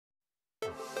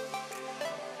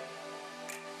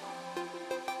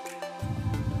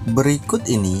Berikut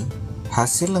ini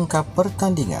hasil lengkap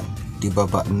pertandingan di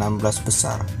babak 16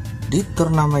 besar di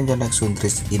turnamen Yonex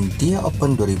Suntris India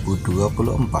Open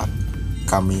 2024,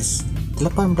 Kamis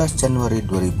 18 Januari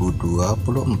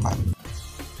 2024.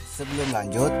 Sebelum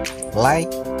lanjut, like,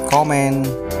 komen,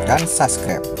 dan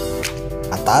subscribe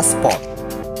atas sport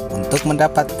untuk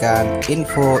mendapatkan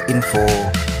info-info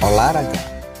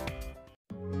olahraga.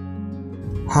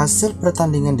 Hasil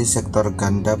pertandingan di sektor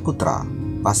ganda putra,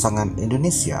 pasangan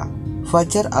Indonesia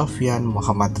FAJAR Alfian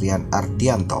Muhammad Rian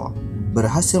Ardianto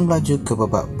berhasil melaju ke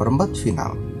babak perempat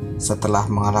final setelah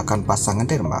mengalahkan pasangan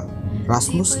Denmark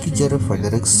Rasmus Gijer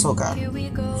Frederik Sogar.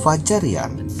 FAJAR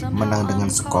Rian menang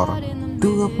dengan skor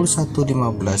 21-15,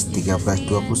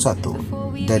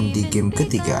 13-21 dan di game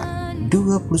ketiga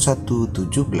 21-17.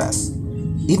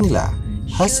 Inilah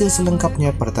hasil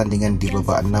selengkapnya pertandingan di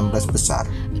babak 16 besar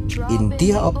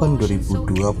India Open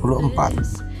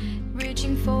 2024.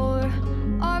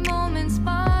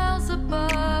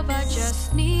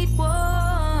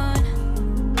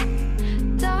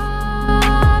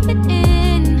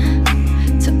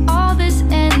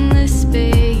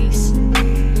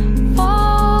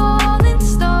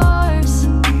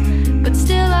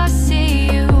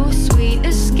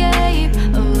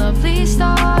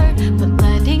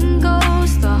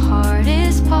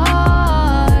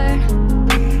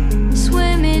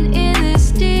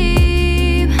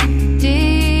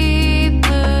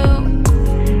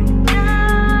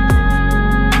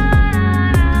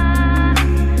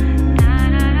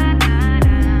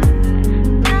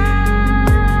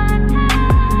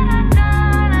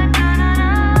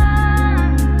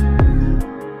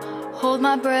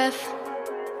 My breath,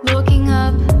 looking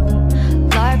up,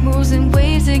 life moves in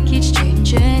waves that keeps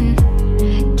changing.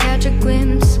 Catch a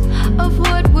glimpse of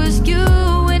what was you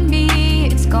and me,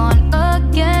 it's gone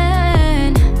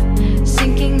again.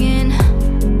 Sinking in,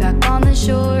 back on the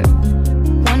shore,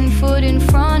 one foot in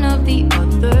front of the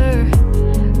other.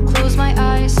 Close my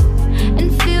eyes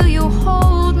and feel you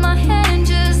hold my hand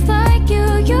just like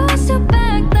you used to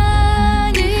back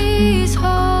then. These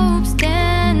hopes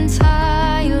dance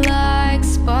high like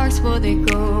sparks before they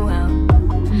go out,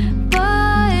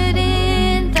 but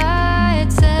in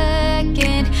that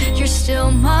second you're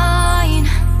still mine.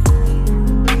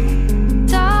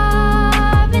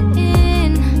 Diving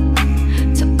in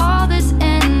to all this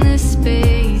endless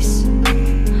space,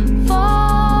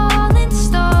 falling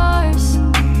stars,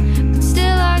 but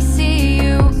still I see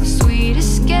you. A sweet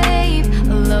escape,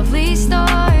 a lovely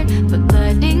start, but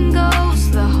letting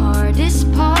go's the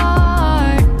hardest part.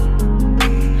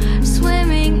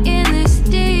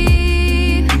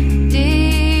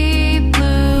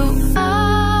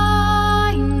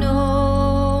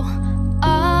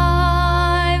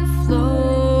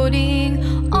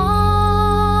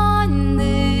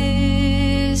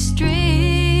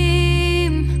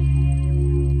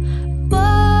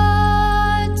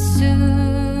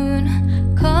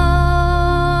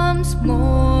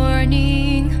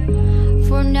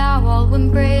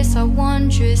 Embrace our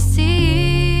wondrous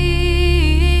sea.